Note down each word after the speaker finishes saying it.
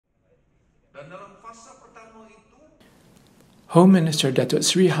Home Minister Datuk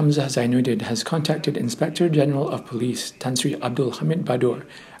Sri Hamzah Zainuddin has contacted Inspector General of Police Tan Sri Abdul Hamid Bador,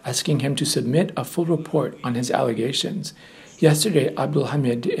 asking him to submit a full report on his allegations. Yesterday, Abdul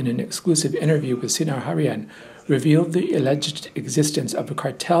Hamid, in an exclusive interview with Sinar Harian, revealed the alleged existence of a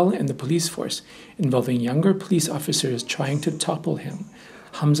cartel in the police force involving younger police officers trying to topple him.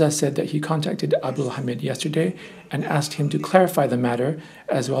 Hamzah said that he contacted Abdul Hamid yesterday and asked him to clarify the matter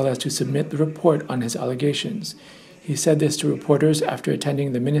as well as to submit the report on his allegations. He said this to reporters after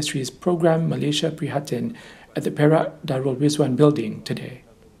attending the ministry's Program Malaysia Prihatin at the Perak Darul Ridzuan building today.